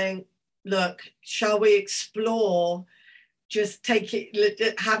you're saying, look, shall we explore just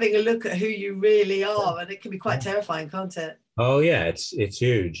having a look at who you really are? And it can be quite terrifying, can't it? Oh yeah, it's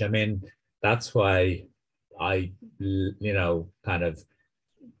huge. I mean, that's why I, you know, kind of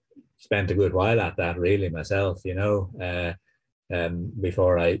spent a good while at that really myself, you know,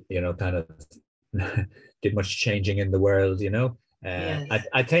 before I, you know, kind of did much changing in the world, you know. Yes.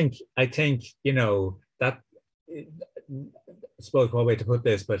 I think, you know, that, I suppose one way to put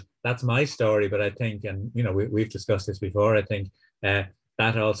this, but that's my story. But I think, and you know, we've discussed this before, I think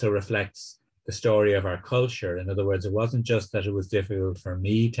that also reflects the story of our culture. In other words, it wasn't just that it was difficult for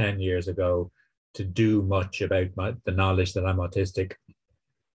me 10 years ago to do much about the knowledge that I'm autistic.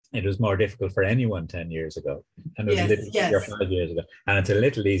 It was more difficult for anyone 10 years ago. And it was a little easier 5 years ago. And it's a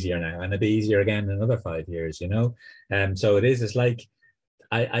little easier now. And it'll be easier again in another 5 years, you know? So it's like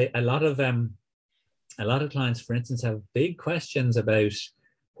a lot of clients, for instance, have big questions about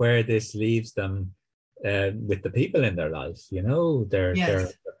where this leaves them with the people in their life, you know, their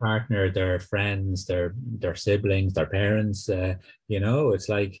partner, their friends, their siblings, their parents, you know. It's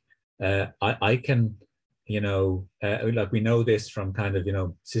like I can, you know, like we know this from kind of, you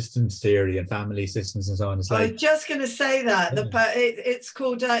know, systems theory and family systems and so on. It's like, I was just going to say that it's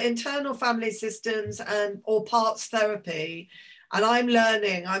called internal family systems or parts therapy, and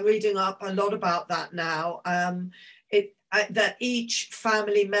I'm reading up a lot about that now. That each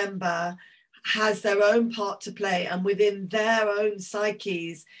family member has their own part to play, and within their own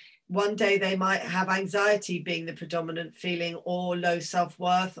psyches, one day they might have anxiety being the predominant feeling, or low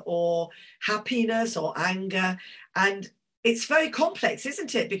self-worth, or happiness, or anger. And it's very complex,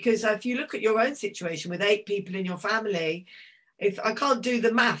 isn't it? Because if you look at your own situation with 8 people in your family, if I can't do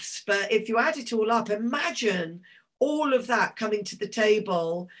the maths, but if you add it all up, imagine all of that coming to the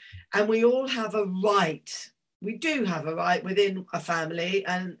table. And we all have a right. We do have a right within a family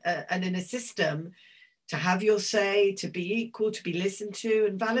and in a system to have your say, to be equal, to be listened to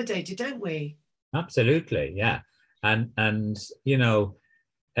and validated, don't we? Absolutely, yeah. And you know,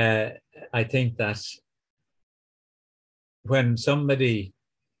 I think that when somebody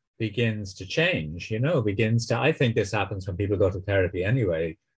begins to change, you know, I think this happens when people go to therapy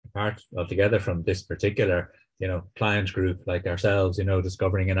anyway, apart altogether from this particular, you know, client group like ourselves, you know,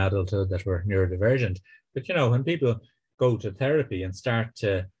 discovering in adulthood that we're neurodivergent. But, you know, when people go to therapy and start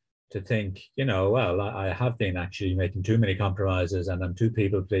to think, you know, well, I have been actually making too many compromises and I'm too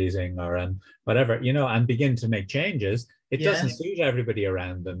people pleasing or I'm whatever, you know, and begin to make changes, it doesn't suit everybody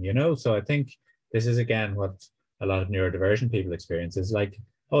around them, you know. So I think this is again what a lot of neurodivergent people experience is like,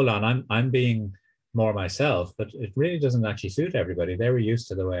 hold on, I'm being more myself, but it really doesn't actually suit everybody. They were used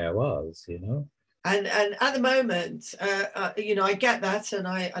to the way I was, you know. And at the moment, you know, I get that, and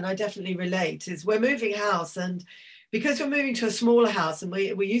I definitely relate. Is we're moving house, and because we're moving to a smaller house, and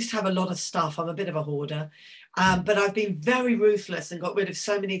we used to have a lot of stuff. I'm a bit of a hoarder, but I've been very ruthless and got rid of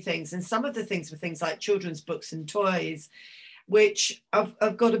so many things. And some of the things were things like children's books and toys, which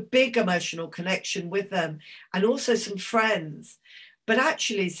I've got a big emotional connection with them, and also some friends. But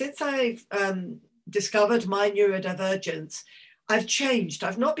actually, since I've discovered my neurodivergence, I've changed.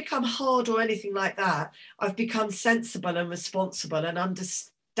 I've not become hard or anything like that. I've become sensible and responsible and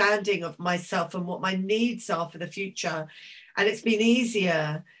understanding of myself and what my needs are for the future. And it's been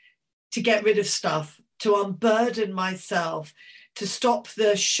easier to get rid of stuff, to unburden myself, to stop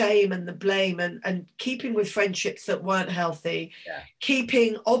the shame and the blame, and keeping with friendships that weren't healthy,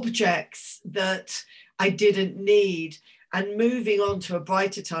 keeping objects that I didn't need, and moving on to a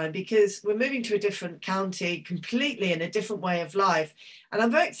brighter time, because we're moving to a different county completely in a different way of life. And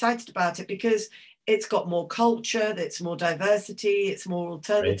I'm very excited about it because it's got more culture, it's more diversity, it's more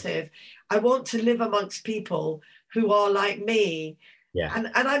alternative. Right. I want to live amongst people who are like me. Yeah.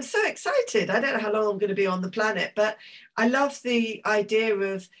 And I'm so excited. I don't know how long I'm going to be on the planet, but I love the idea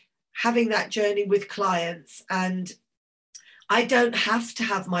of having that journey with clients. And I don't have to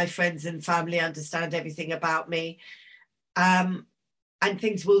have my friends and family understand everything about me. And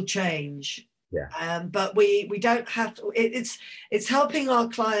things will change. Yeah. But we don't have to. It's helping our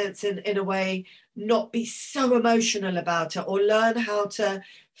clients in a way not be so emotional about it, or learn how to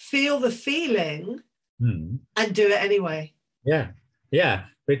feel the feeling and do it anyway. Yeah.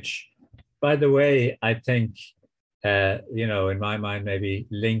 Which, by the way, I think, in my mind, maybe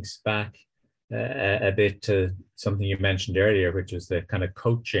links back a bit to something you mentioned earlier, which is the kind of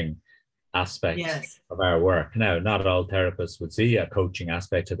coaching aspect of our work. Now, not all therapists would see a coaching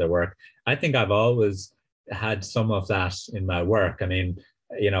aspect to their work. I think I've always had some of that in my work. I mean,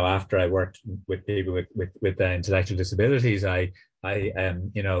 after I worked with people with intellectual disabilities, I late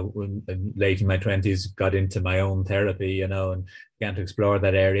in my 20s, got into my own therapy, and began to explore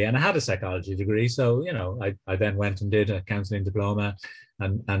that area. And I had a psychology degree. So, I then went and did a counseling diploma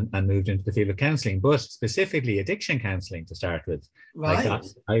and moved into the field of counseling, but specifically addiction counseling to start with. Right.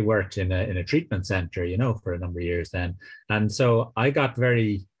 I worked in a treatment center, for a number of years then. And so I got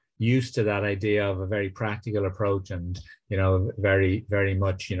very used to that idea of a very practical approach and, very, very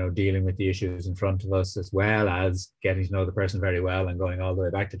much, dealing with the issues in front of us, as well as getting to know the person very well and going all the way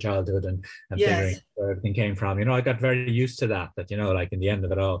back to childhood and figuring where everything came from. I got very used to that, like in the end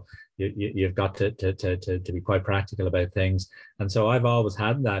of it all, you've got to be quite practical about things. And so I've always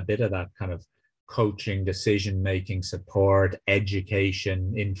had that bit of that kind of coaching, decision-making, support,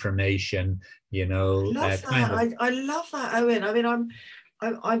 education, information, I love that. I love that, Owen. I mean, I'm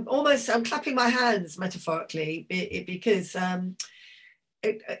clapping my hands metaphorically because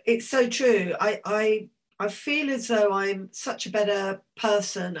it's so true. I feel as though I'm such a better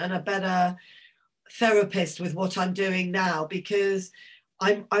person and a better therapist with what I'm doing now, because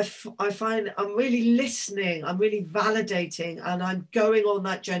I find I'm really listening, I'm really validating, and I'm going on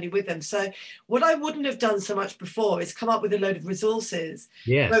that journey with them. So what I wouldn't have done so much before is come up with a load of resources.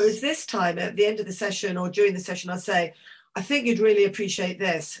 Yes. Whereas this time at the end of the session or during the session, I say, I think you'd really appreciate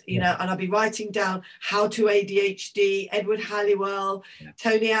this, and I'll be writing down How to ADHD, Edward Halliwell,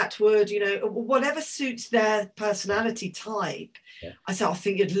 Tony Attwood, whatever suits their personality type. I said, I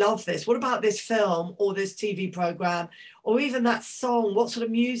think you'd love this. What about this film or this TV program or even that song? What sort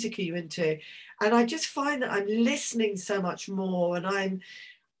of music are you into? And I just find that I'm listening so much more, and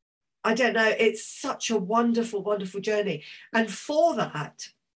I don't know, it's such a wonderful, wonderful journey. And for that,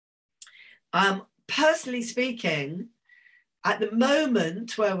 personally speaking, at the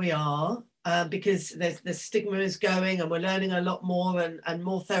moment where we are, because the stigma is going and we're learning a lot more and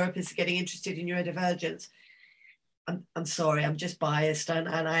more therapists are getting interested in neurodivergence. I'm sorry, I'm just biased and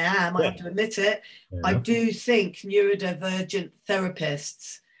I have to admit it. Yeah. I do think neurodivergent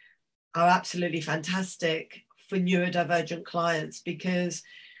therapists are absolutely fantastic for neurodivergent clients, because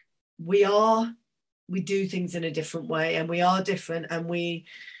we do things in a different way, and we are different, and we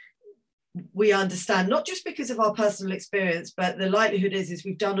understand, not just because of our personal experience, but the likelihood is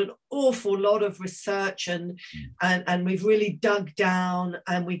we've done an awful lot of research and we've really dug down,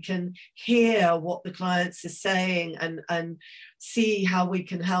 and we can hear what the clients are saying and see how we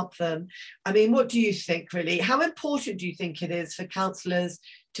can help them. I mean, what do you think, really? How important do you think it is for counsellors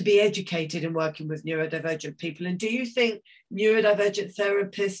to be educated in working with neurodivergent people? And do you think neurodivergent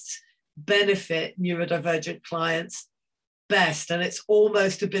therapists benefit neurodivergent clients best? And it's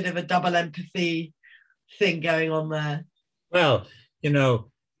almost a bit of a double empathy thing going on there. Well,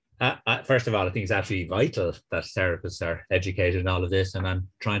 first of all, I think it's absolutely vital that therapists are educated in all of this, and I'm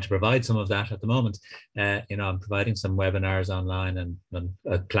trying to provide some of that at the moment. I'm providing some webinars online and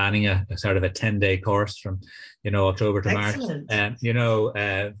planning a sort of a 10-day course from October to Excellent. March.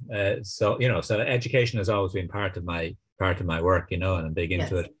 So education has always been part of my work, and I'm big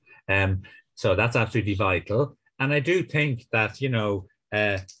into it. So that's absolutely vital. And I do think that,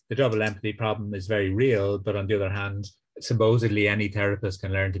 the double empathy problem is very real, but on the other hand, supposedly any therapist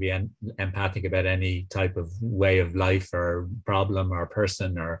can learn to be empathic about any type of way of life or problem or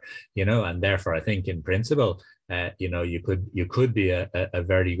person, or, and therefore I think in principle, you could be a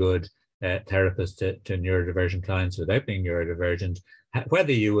very good therapist to neurodivergent clients without being neurodivergent.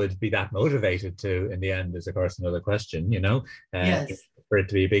 Whether you would be that motivated to in the end is, of course, another question, for it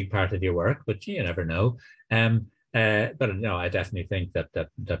to be a big part of your work, but you never know. But no, I definitely think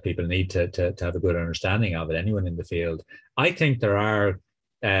that people need to have a good understanding of it, anyone in the field. I think there are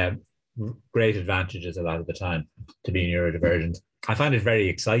great advantages a lot of the time to being neurodivergent. I find it very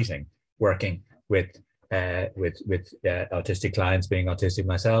exciting working with autistic clients, being autistic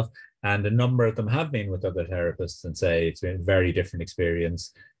myself, and a number of them have been with other therapists and say it's been a very different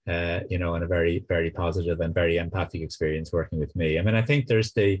experience, and a very, very positive and very empathic experience working with me. I mean, I think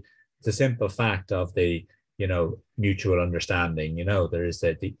there's the simple fact of the mutual understanding, there is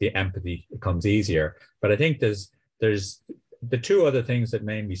the empathy comes easier. But I think there's the two other things that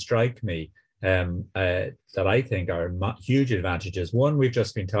mainly strike me that I think are huge advantages. One we've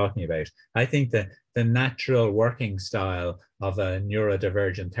just been talking about. I think that the natural working style of a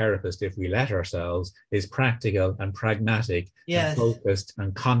neurodivergent therapist, if we let ourselves, is practical and pragmatic and focused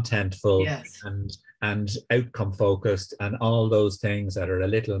and contentful and outcome focused and all those things that are a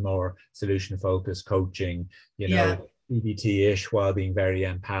little more solution focused coaching, CBT-ish, while being very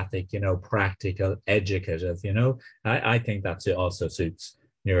empathic, practical, educative, I think that's also suits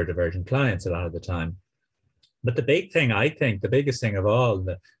neurodivergent clients a lot of the time. But the big thing, I think, the biggest thing of all,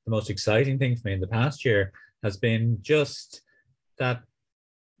 the most exciting thing for me in the past year has been just that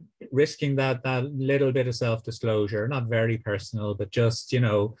risking that little bit of self-disclosure, not very personal, but just,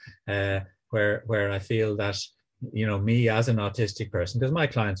 where I feel that, me as an autistic person, because my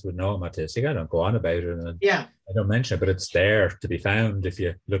clients would know I'm autistic. I don't go on about it and I don't mention it, but it's there to be found. If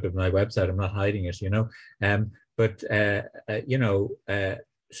you look at my website, I'm not hiding it,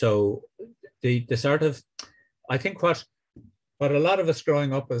 so the sort of, I think what a lot of us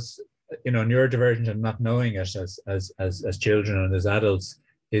growing up as, neurodivergent and not knowing it as children and as adults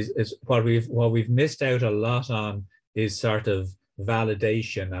is what we've missed out a lot on is sort of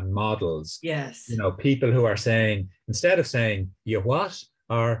validation and models. Yes. People who are saying, instead of saying, you what?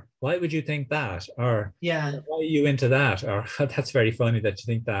 Or why would you think that? Or why are you into that? Or that's very funny that you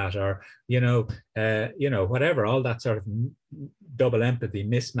think that. Or, whatever, all that sort of double empathy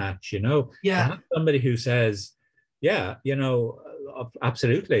mismatch, To have somebody who says,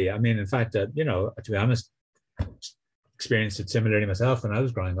 absolutely. I mean, in fact, to be honest, experienced it similarly myself when I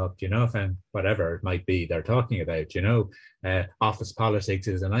was growing up, and whatever it might be they're talking about, office politics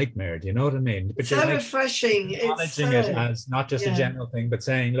is a nightmare. Do you know what I mean? But so refreshing. Acknowledging it as not just a general thing, but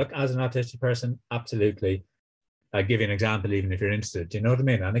saying, look, as an autistic person, absolutely. I'll give you an example, even if you're interested. Do you know what I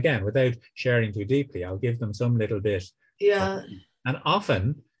mean? And again, without sharing too deeply, I'll give them some little bit. Yeah. And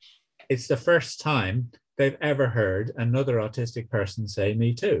often it's the first time they've ever heard another autistic person say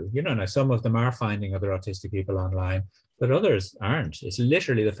me too. Now some of them are finding other autistic people online, but others aren't. It's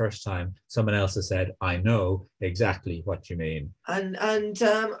literally the first time someone else has said, I know exactly what you mean. And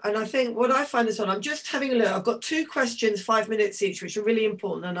I think what I find is I'm just having a look. I've got 2 questions, 5 minutes each, which are really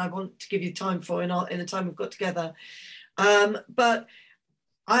important, and I want to give you time for in the time we've got together. But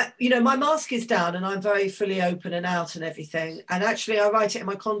my mask is down and I'm very fully open and out and everything. And actually I write it in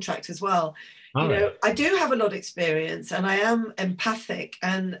my contract as well. I do have a lot of experience and I am empathic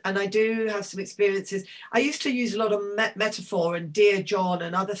and I do have some experiences. I used to use a lot of metaphor and Dear John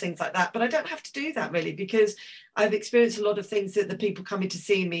and other things like that, but I don't have to do that really because I've experienced a lot of things that the people coming to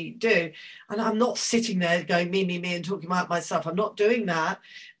see me do. And I'm not sitting there going me and talking about myself. I'm not doing that,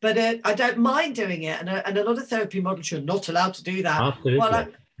 but I don't mind doing it. And a lot of therapy models, you're not allowed to do that. Absolutely. Well,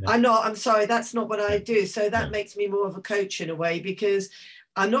 I'm sorry, that's not what I do. So that makes me more of a coach in a way because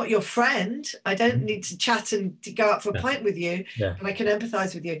I'm not your friend. I don't need to chat and to go out for a pint with you, but I can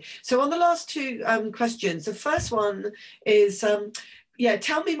empathize with you. So on the last 2 questions, the first one is,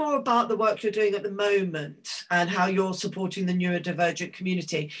 tell me more about the work you're doing at the moment and how you're supporting the neurodivergent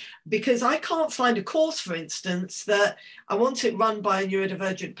community, because I can't find a course, for instance, that I want it run by a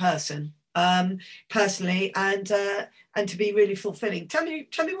neurodivergent person personally and to be really fulfilling. Tell me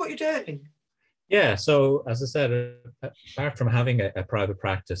what you're doing. Yeah, so as I said, apart from having a private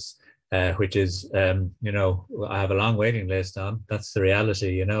practice, which is, I have a long waiting list on, that's the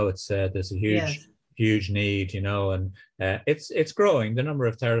reality, it's there's a huge need, and it's growing. The number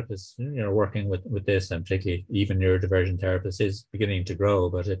of therapists, working with this, and particularly even neurodivergent therapists, is beginning to grow,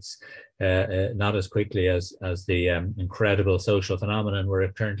 but it's not as quickly as the incredible social phenomenon we're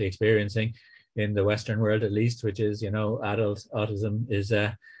currently experiencing in the Western world, at least, which is, adult autism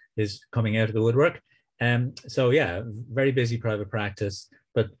is coming out of the woodwork. Very busy private practice,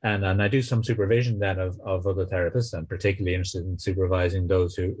 but and I do some supervision then of other therapists. I'm particularly interested in supervising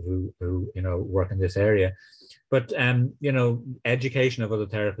those who work in this area. But education of other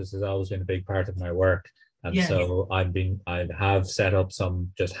therapists has always been a big part of my work. And so I have set up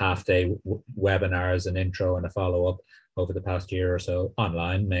some just half-day webinars, an intro and a follow-up over the past year or so,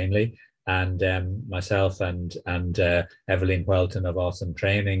 online mainly. And myself and Evelyn Welton of Awesome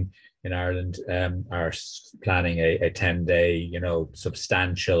Training in Ireland are planning a 10-day,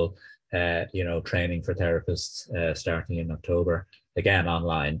 substantial, training for therapists starting in October. Again,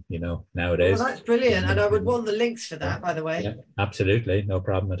 online, nowadays. Well, that's brilliant. And I would want the links for that, by the way. Yeah, absolutely. No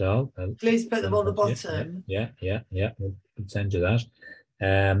problem at all. Please put them on the bottom. Yeah. We'll send you that.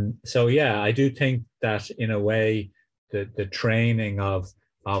 I do think that in a way, the training of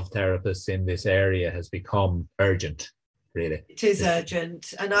therapists in this area has become urgent. really. It is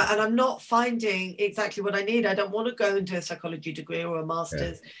urgent, and I'm not finding exactly what I need. I don't want to go into a psychology degree or a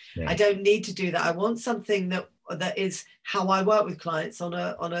master's. I don't need to do that. I want something that is how I work with clients on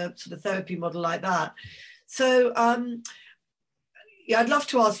a sort of therapy model like that. So yeah, I'd love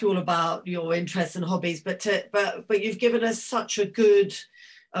to ask you all about your interests and hobbies, but you've given us such a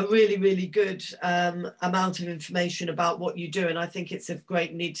really, really good amount of information about what you do, and I think it's of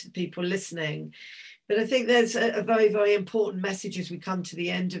great need to the people listening. But I think there's a very, very important message as we come to the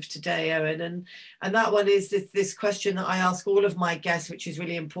end of today, Owen, and that one is this question that I ask all of my guests, which is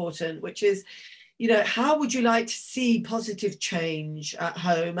really important, which is, how would you like to see positive change at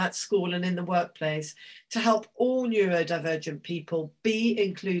home, at school, and in the workplace to help all neurodivergent people be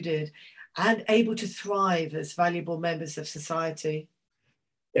included and able to thrive as valuable members of society?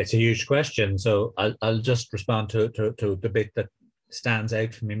 It's a huge question. So I'll just respond to the bit that stands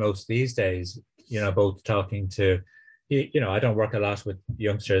out for me most these days, both talking to, I don't work a lot with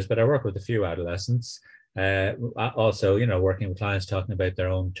youngsters, but I work with a few adolescents. Also, working with clients talking about their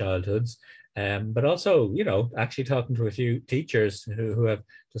own childhoods. But also, actually talking to a few teachers who have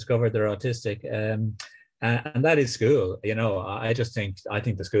discovered they're autistic. And that is school. I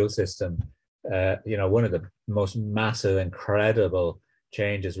think the school system, one of the most massive, incredible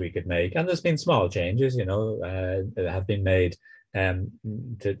changes we could make, and there's been small changes, that have been made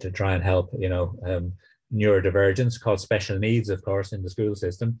to try and help, neurodivergence, called special needs, of course, in the school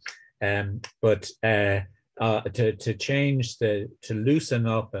system. But to change to loosen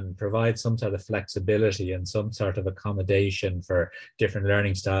up and provide some sort of flexibility and some sort of accommodation for different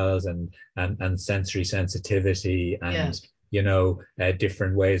learning styles and sensory sensitivity and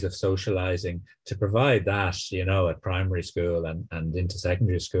different ways of socializing, to provide that at primary school and into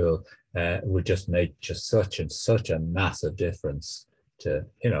secondary school would just make such a massive difference to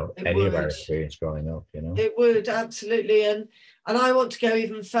any of our experience growing up. It would, absolutely. And I want to go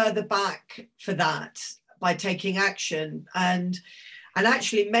even further back for that, by taking action and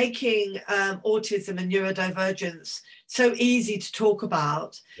actually making autism and neurodivergence so easy to talk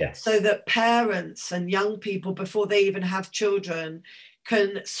about, so that parents and young people, before they even have children,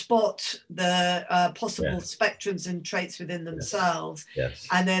 can spot the possible spectrums and traits within themselves.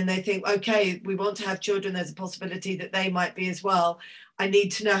 And then they think, okay, we want to have children, there's a possibility that they might be as well. I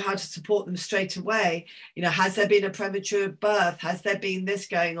need to know how to support them straight away. Has there been a premature birth? Has there been this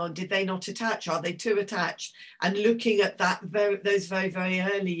going on? Did they not attach? Are they too attached? And looking at those very, very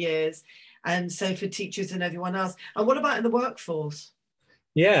early years. And so for teachers and everyone else. And what about in the workforce?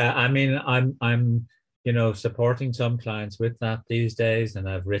 Yeah, I mean, I'm supporting some clients with that these days, and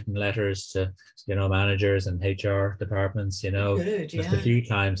I've written letters to managers and HR departments, just a few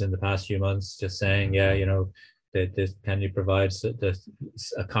times in the past few months, just saying, can you provide the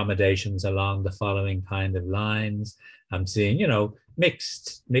accommodations along the following kind of lines? I'm seeing,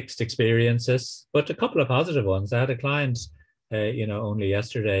 mixed experiences, but a couple of positive ones. I had a client, only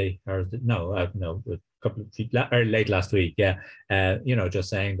yesterday, or a couple of late last week, just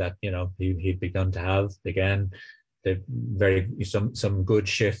saying that he'd begun to have again some good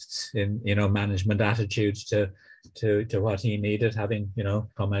shifts in management attitudes to what he needed, having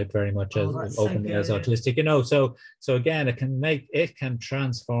come out very much as openly as autistic. So again, it can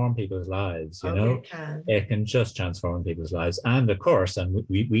transform people's lives. It can just transform people's lives. And of course, and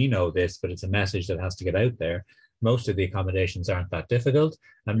we know this, but it's a message that has to get out there. Most of the accommodations aren't that difficult,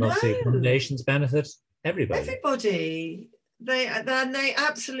 and most of the accommodations benefit everybody. They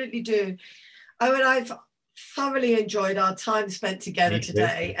absolutely do. I've thoroughly enjoyed our time spent together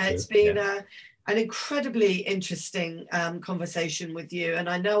today. It's been an incredibly interesting conversation with you, and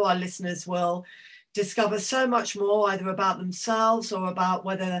I know our listeners will discover so much more, either about themselves or about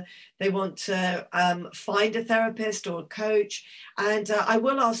whether they want to find a therapist or a coach. And I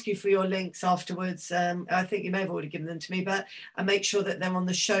will ask you for your links afterwards. I think you may have already given them to me, but I make sure that they're on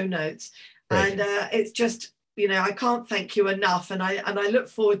the show notes. Right. And it's just, I can't thank you enough. And I look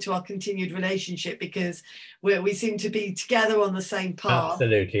forward to our continued relationship, because we seem to be together on the same path.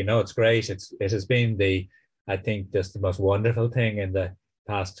 Absolutely. No, it's great. It has been I think just the most wonderful thing in the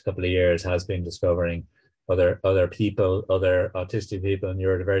past couple of years has been discovering other people, other autistic people,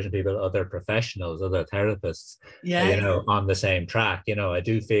 neurodivergent people, other professionals, other therapists, on the same track. I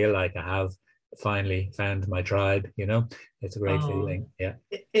do feel like I have finally found my tribe. It's a great feeling.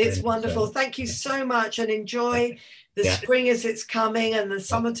 It's wonderful. Thank you so much, and enjoy the spring as it's coming and the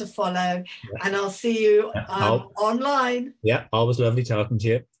summer to follow. And I'll see you online. Always lovely talking to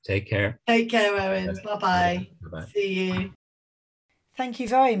you. Take care, Owen. Bye-bye. See you. Thank you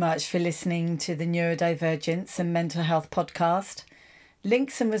very much for listening to the Neurodivergence and Mental Health podcast.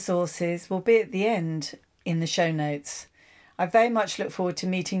 Links and resources will be at the end in the show notes. I very much look forward to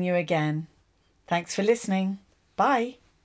meeting you again. Thanks for listening. Bye.